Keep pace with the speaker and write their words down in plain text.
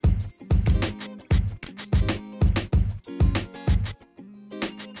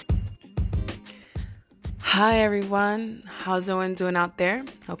Hi everyone, how's everyone doing out there?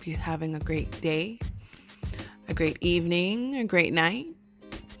 Hope you're having a great day, a great evening, a great night.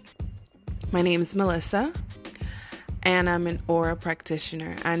 My name is Melissa, and I'm an aura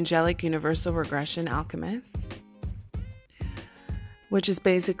practitioner, angelic universal regression alchemist, which is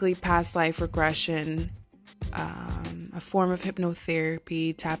basically past life regression, a form of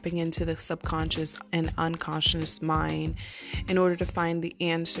hypnotherapy, tapping into the subconscious and unconscious mind in order to find the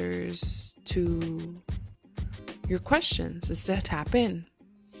answers to your questions, is to tap in.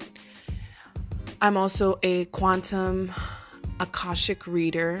 I'm also a quantum Akashic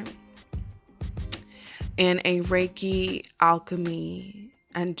reader and a Reiki alchemy,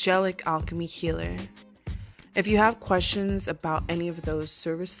 angelic alchemy healer. If you have questions about any of those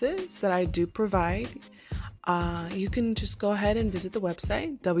services that I do provide, you can just go ahead and visit the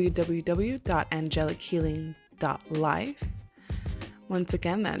website www.angelichealing.life. Once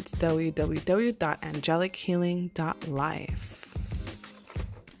again, that's www.angelichealing.life.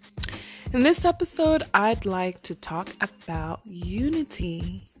 In this episode, I'd like to talk about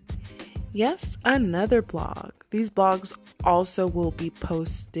unity. Yes, another blog. These blogs also will be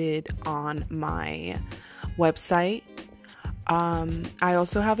posted on my website. I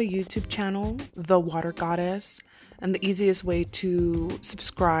also have a YouTube channel, The Water Goddess, and the easiest way to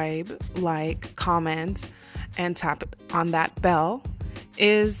subscribe, like, comment, and tap on that bell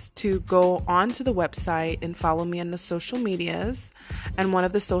is to go onto the website and follow me on the social medias. And one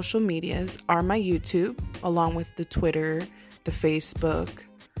of the social medias are my YouTube, along with the Twitter, the Facebook,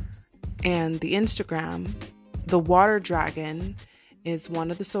 and the Instagram. The Water Dragon is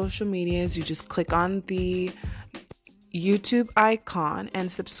one of the social medias. You just click on the YouTube icon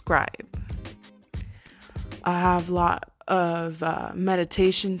and subscribe. I have a lot of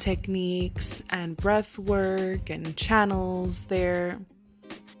meditation techniques and breath work and channels there.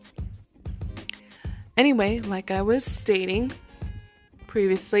 Anyway, like I was stating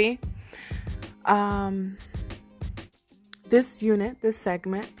previously, this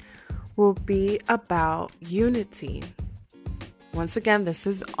segment will be about unity. Once again, this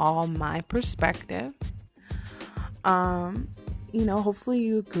is all my perspective. Hopefully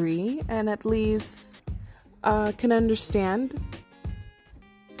you agree and at least can understand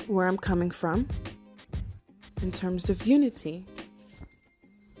where I'm coming from in terms of unity.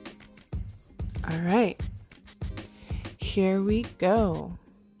 All right, here we go.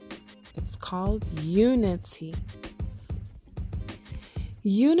 It's called unity.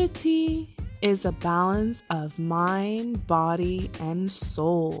 Unity is a balance of mind, body, and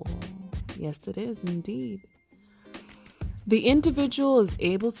soul. Yes, it is indeed. The individual is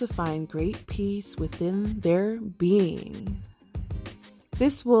able to find great peace within their being.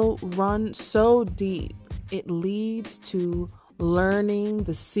 This will run so deep, it leads to learning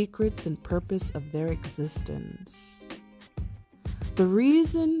the secrets and purpose of their existence. The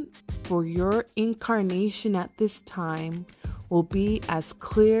reason for your incarnation at this time will be as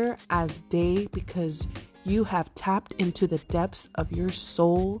clear as day because you have tapped into the depths of your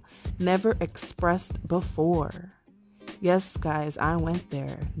soul never expressed before. Yes, guys, I went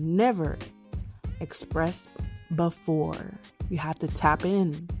there. Never expressed before. You have to tap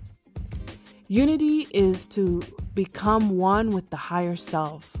in. Unity is to become one with the higher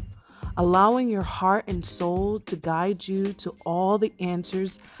self, allowing your heart and soul to guide you to all the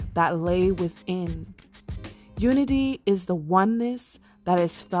answers that lay within. Unity is the oneness that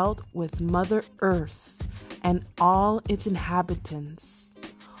is felt with Mother Earth and all its inhabitants,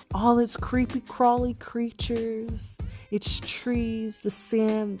 all its creepy crawly creatures, its trees, the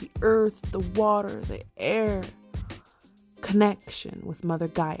sand, the earth, the water, the air. Connection with Mother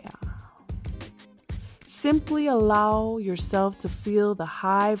Gaia. Simply allow yourself to feel the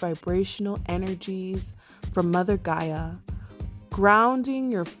high vibrational energies from Mother Gaia,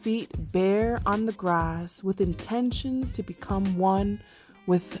 grounding your feet bare on the grass with intentions to become one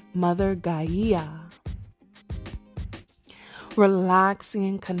with Mother Gaia. Relaxing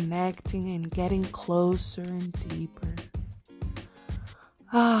and connecting and getting closer and deeper.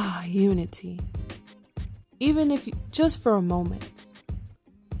 Unity. Even if just for a moment,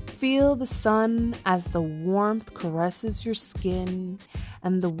 feel the sun as the warmth caresses your skin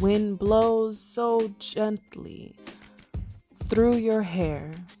and the wind blows so gently through your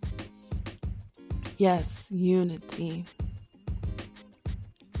hair. Yes, unity.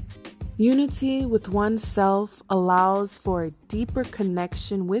 Unity with oneself allows for a deeper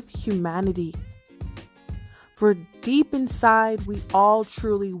connection with humanity. For deep inside, we all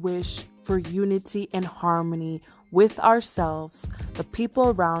truly wish for unity and harmony with ourselves, the people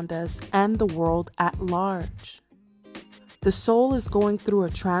around us, and the world at large. The soul is going through a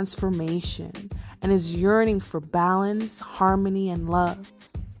transformation, and is yearning for balance, harmony, and love.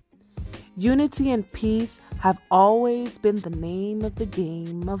 Unity and peace have always been the name of the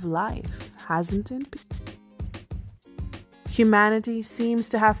game of life, hasn't it? Humanity seems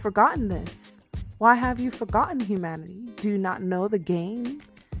to have forgotten this. Why have you forgotten humanity? Do you not know the game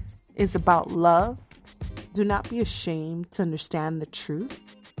is about love? Do not be ashamed to understand the truth.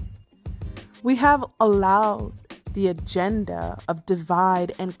 We have allowed the agenda of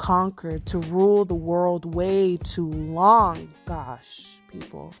divide and conquer to rule the world way too long. Gosh,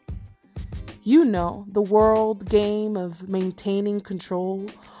 people. You know, the world game of maintaining control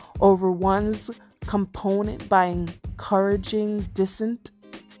over one's component by encouraging dissent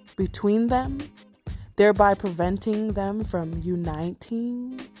between them, thereby preventing them from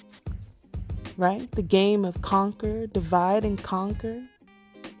uniting. Right? The game of conquer, divide and conquer.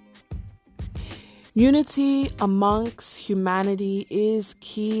 Unity amongst humanity is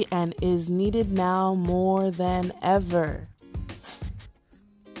key and is needed now more than ever.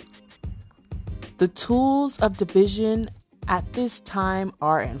 The tools of division at this time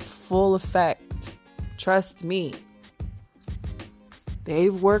are in full effect. Trust me.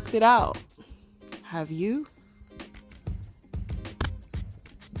 They've worked it out. Have you?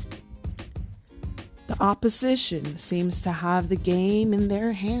 The opposition seems to have the game in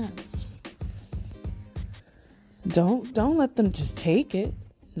their hands. Don't let them just take it.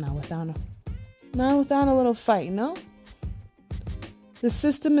 Not without a little fight, no? The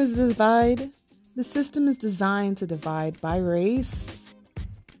system is designed to divide by race,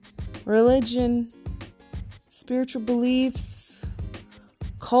 religion, spiritual beliefs,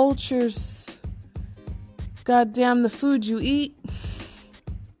 cultures, goddamn the food you eat,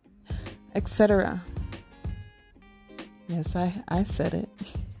 etc. Yes, I said it.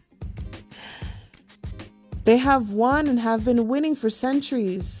 They have won and have been winning for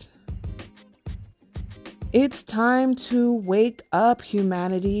centuries. It's time to wake up,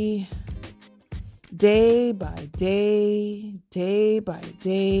 humanity. Day by day, day by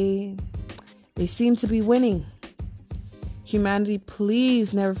day, they seem to be winning. Humanity,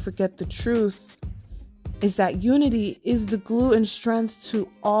 please never forget the truth is that unity is the glue and strength to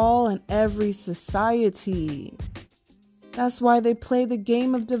all and every society. That's why they play the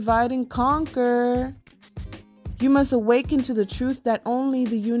game of divide and conquer. You must awaken to the truth that only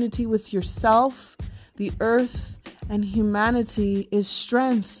the unity with yourself, the earth, and humanity is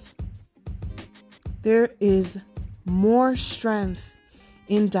strength. There is more strength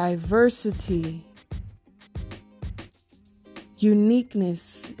in diversity,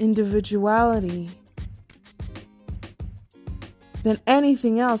 uniqueness, individuality than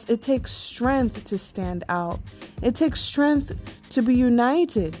anything else. It takes strength to stand out. It takes strength to be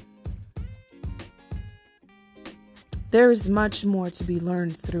united. There is much more to be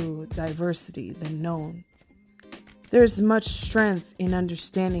learned through diversity than known. There is much strength in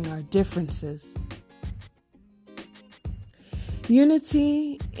understanding our differences.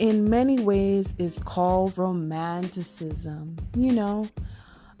 Unity, in many ways, is called romanticism. You know,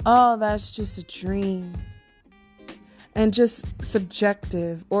 oh, that's just a dream. And just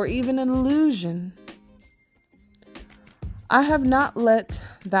subjective or even an illusion. I have not let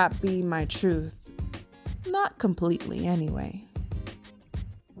that be my truth. Not completely, anyway.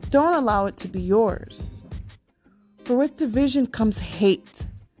 Don't allow it to be yours. For with division comes hate,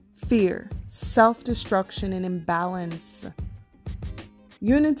 fear, self-destruction, and imbalance.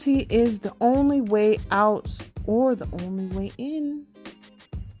 Unity is the only way out or the only way in.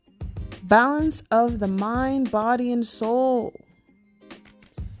 Balance of the mind, body, and soul.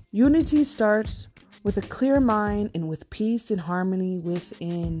 Unity starts with a clear mind and with peace and harmony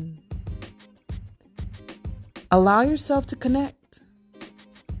within. Allow yourself to connect.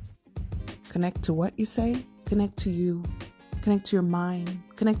 Connect to what you say. Connect to you. Connect to your mind.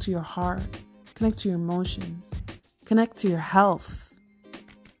 Connect to your heart. Connect to your emotions. Connect to your health.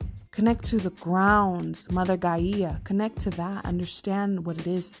 Connect to the ground, Mother Gaia. Connect to that. Understand what it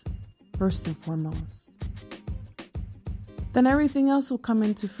is first and foremost. Then everything else will come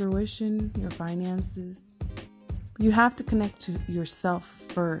into fruition, your finances. You have to connect to yourself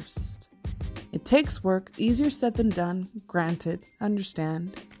first. It takes work, easier said than done, granted,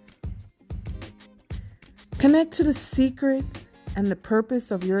 understand. Connect to the secret and the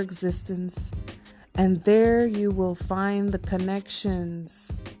purpose of your existence, and there you will find the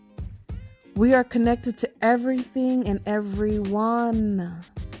connections. We are connected to everything and everyone.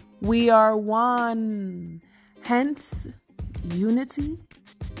 We are one. Hence, unity.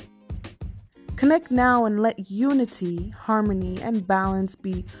 Connect now and let unity, harmony, and balance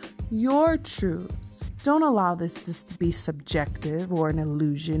be your truth. Don't allow this just to be subjective or an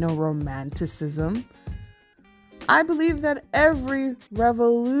illusion or romanticism. I believe that every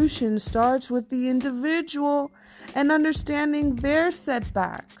revolution starts with the individual and understanding their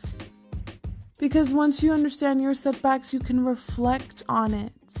setbacks. Because once you understand your setbacks, you can reflect on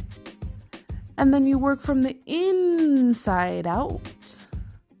it. And then you work from the inside out,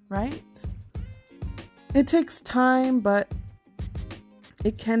 right? It takes time, but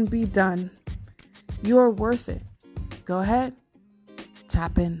it can be done. You're worth it. Go ahead.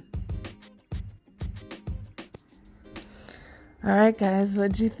 Tap in. All right, guys,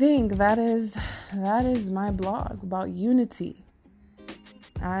 what'd you think? That is my blog about unity.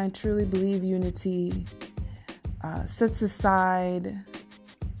 I truly believe unity can set aside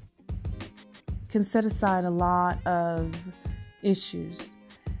a lot of issues.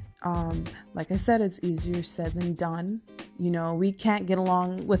 Like I said, it's easier said than done. We can't get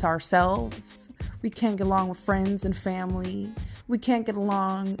along with ourselves. We can't get along with friends and family. We can't get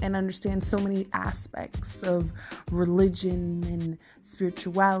along and understand so many aspects of religion and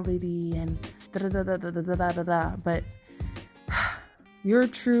spirituality and da-da-da-da-da-da-da-da. But your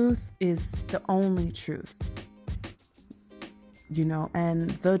truth is the only truth.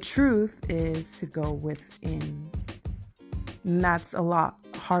 And the truth is to go within. And that's a lot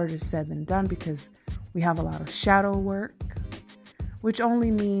harder said than done because we have a lot of shadow work, which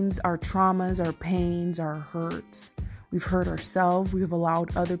only means our traumas, our pains, our hurts. We've hurt ourselves. We've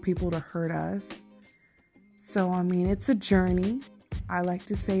allowed other people to hurt us. So, it's a journey. I like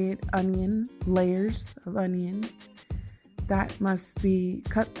to say it, layers of onion that must be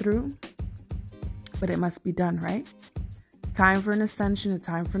cut through, but it must be done, right? It's time for an ascension, a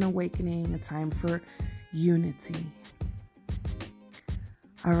time for an awakening, a time for unity.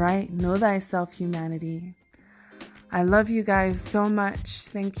 All right, know thyself, humanity. I love you guys so much.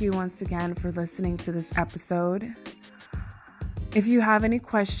 Thank you once again for listening to this episode. If you have any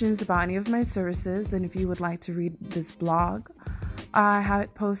questions about any of my services, and if you would like to read this blog, I have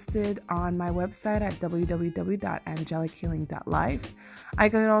it posted on my website at www.angelichealing.life. I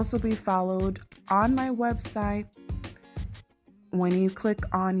can also be followed on my website. When you click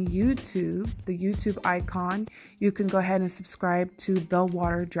on YouTube, the YouTube icon, you can go ahead and subscribe to The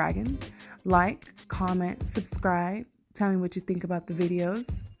Water Dragon. Like, comment, subscribe. Tell me what you think about the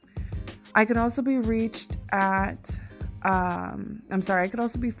videos. I can also be reached at, I could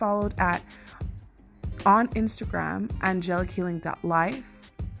also be followed on Instagram,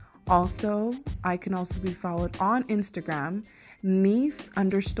 angelichealing.life. Also, I can also be followed on Instagram,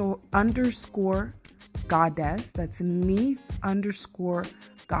 Neith_goddess. That's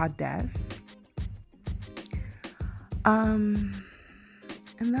Neith_goddess.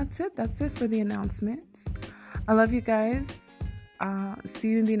 And that's it. That's it for the announcements. I love you guys. See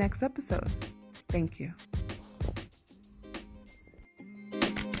you in the next episode. Thank you.